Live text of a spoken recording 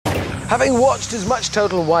Having watched as much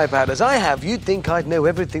Total Wipeout as I have, you'd think I'd know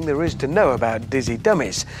everything there is to know about Dizzy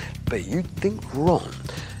Dummies. But you'd think wrong.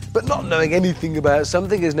 But not knowing anything about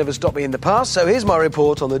something has never stopped me in the past, so here's my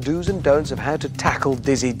report on the do's and don'ts of how to tackle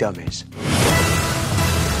Dizzy Dummies.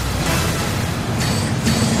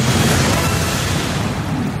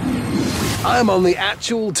 I'm on the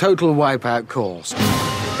actual Total Wipeout course.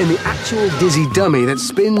 In the actual Dizzy Dummy that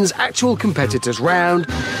spins actual competitors round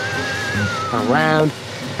and round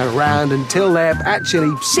and round until they're actually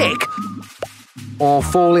sick or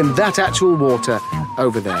fall in that actual water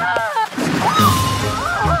over there.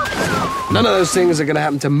 None of those things are going to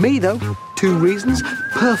happen to me, though. 2 reasons: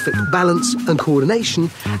 perfect balance and coordination,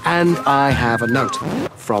 and I have a note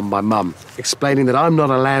from my mum explaining that I'm not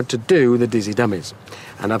allowed to do the Dizzy Dummies,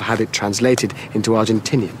 and I've had it translated into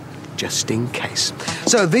Argentinian, just in case.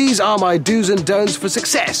 So these are my do's and don'ts for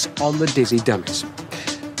success on the Dizzy Dummies.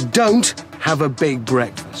 Don't have a big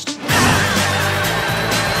breakfast.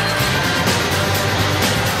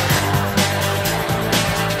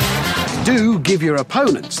 Do give your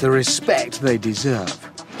opponents the respect they deserve.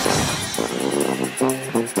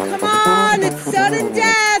 Come on, it's sudden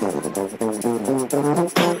death!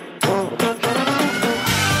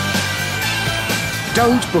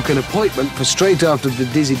 Don't book an appointment for straight after the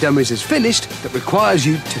Dizzy Dummies is finished that requires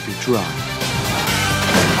you to be dry.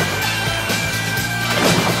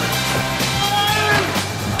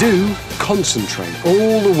 Do concentrate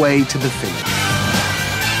all the way to the finish.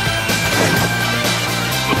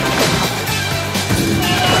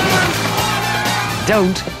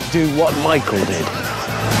 Don't do what Michael did.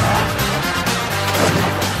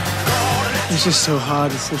 It's just so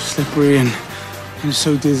hard, it's so slippery and I'm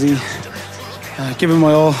so dizzy. Give it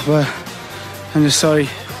my all, but I'm just sorry.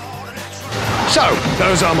 So,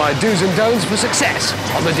 those are my do's and don'ts for success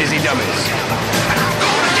on the Dizzy Dummies.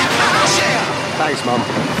 Thanks, Mum.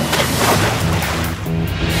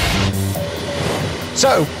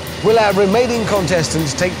 So, will our remaining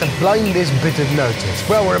contestants take the blindest bit of notice?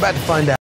 Well, we're about to find out.